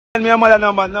Send me a mother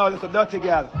number now, little dirty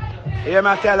girl. You hear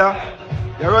me tell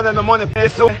her? You're running the money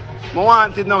place, so I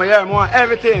want it now, yeah, I want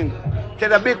everything. Tell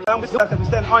the big man, we send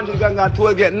 100 gang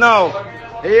to get now.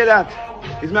 You hear that?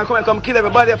 It's me come kill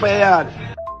everybody up in your yard.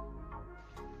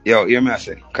 Yo, hear me I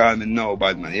say, call me now,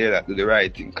 bad man. You hear that? Do the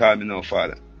right thing. Call me now,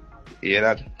 father. You hear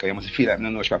that? Because you must feel like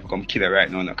no try to come kill her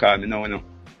right now. No. Call me now, no.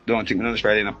 Don't think no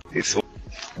try to it's so.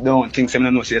 Don't think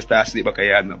some no say you start sleep because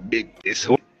you had no big it's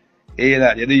so. You hear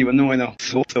that? You don't even know, you know.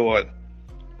 So what? You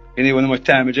don't even know how much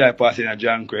time you drive past in a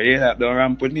junk. You hear that? Don't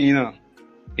ramp with me, you know.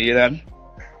 You hear that?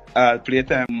 I'll play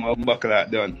time, I'll buckle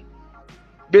that done.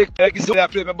 Big like you I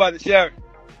play my body, share.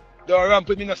 Don't ramp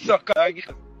with me, no sucker.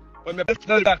 When I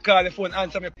tell that call the phone,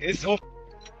 answer me, it's up.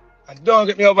 And don't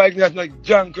get me over like that, no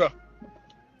junk.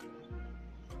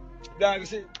 Dog, you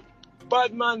see,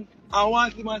 bad man, I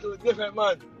want the man to be different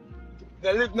man.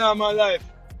 They live now my life.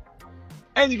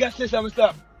 Any gas station, I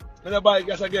stop. When I buy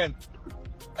gas again.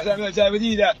 I said, I'm going to try to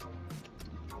do that.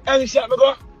 Any shop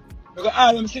I go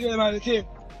all them singing them on the team.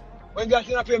 When gas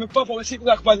in a pay, I pop up and sit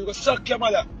back on you, go suck your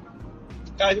mother.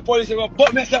 Because the police go,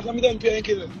 but myself and me don't pay and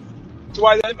kill them. So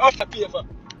why them after pay for?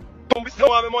 Don't be so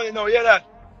want my money now, you hear that?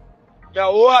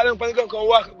 Now walk them from the gun, come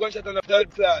walk, gunshot on the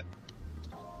third flat.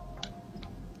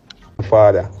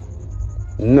 Father,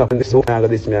 nothing this whole time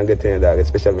this me and get in, dog,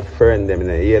 especially my friend them, you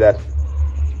hear that?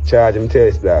 Charge him tell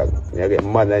this dog. I get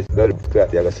mad like blood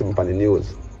clot, you go see me on the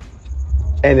news.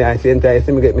 Any I see I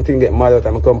see me get mad out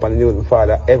and I come on the news, my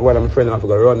father, everyone of my friends have to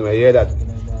go run me, you hear that?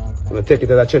 I'm gonna take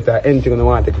it as a threat or anything I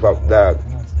want to take it up, dog.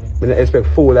 I don't expect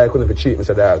fool like couldn't cheat me,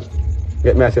 so dog.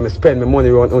 Get me I say me spend my money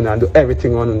around on and do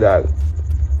everything on dog.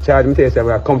 Charge me tell you say I'm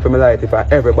gonna come for my life if I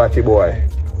everybody boy.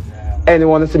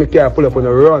 Anyone see me car pull up on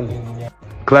the run.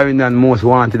 Clarendon most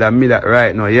wanted at me that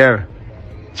right now, yeah.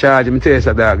 Charge me tell you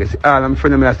so dog. See, all I'm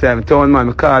friend of me I say, I'm town man,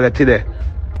 I call it today.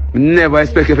 I never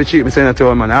expect you to cheat me say no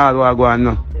town man, all what I go on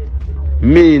now.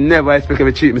 Me never expect you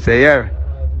to cheat me say, yeah.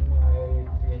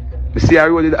 I see I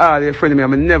roll with all your friend of me,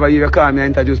 I never hear you call me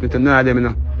and introduce me to none of them, you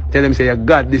know. Tell them say you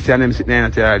got this and them sitting there,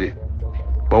 Charlie.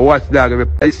 But watch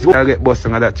dog, this is what I get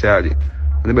busted on that, Charlie.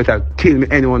 And you better kill me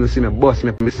anyone who see me bust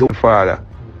me, my son father.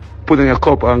 Put on your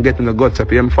cup and get in the guts up,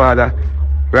 your father.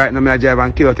 Right now, I drive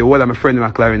and kill out the whole of my friend in my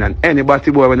Clarendon.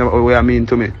 Anybody boy when I mean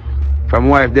to me. From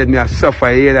wife dead, me I suffer,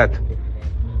 you hear that?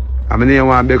 I mean, I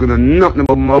want to beg nothing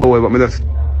about my boy, but I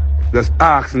just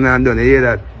asking and done, you hear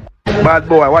that? Bad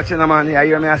boy, watching the man here,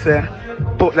 you hear me I say?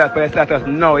 Put that for your status,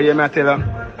 no, you hear me I tell you?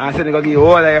 And say they go give you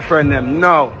all of your friend them,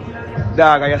 no.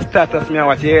 Dog, your status, me I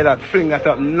watch, you hear that? Fling that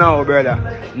up, no,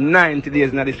 brother. 90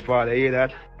 days in this father, you hear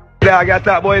that? Dog, you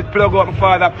talk boy, plug up my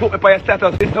father, put me for your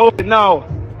status, it's open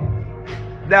now.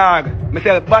 Dog, I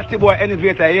tell Batty boy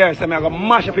elevator here, so I go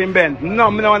mash up in bend. No,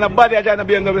 I don't want nobody to join the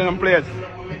BMW in them place.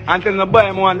 And tell them to buy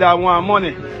them one dog, want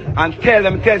money. And tell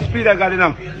Speed I got it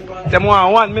now. Say I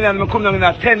want 1 million, I come down in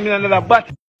a $10 million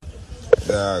batty.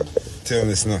 Dog, tell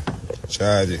this now,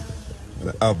 Charlie.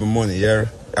 I have my money here.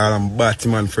 All I'm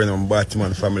Batman friend, I'm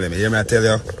Batman family. You hear me I tell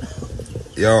you?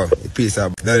 Yo, the piece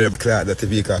of that cloth that the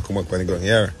vehicle come up on the gun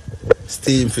here.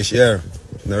 Steam fish here.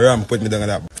 The ram put me down on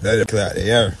that cloth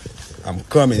here. I'm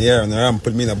coming here and the ram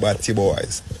put me in a batty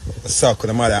boys. I suck when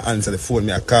the mother answer the phone,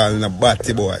 me I call in a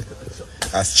batty boy.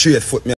 I straight foot me.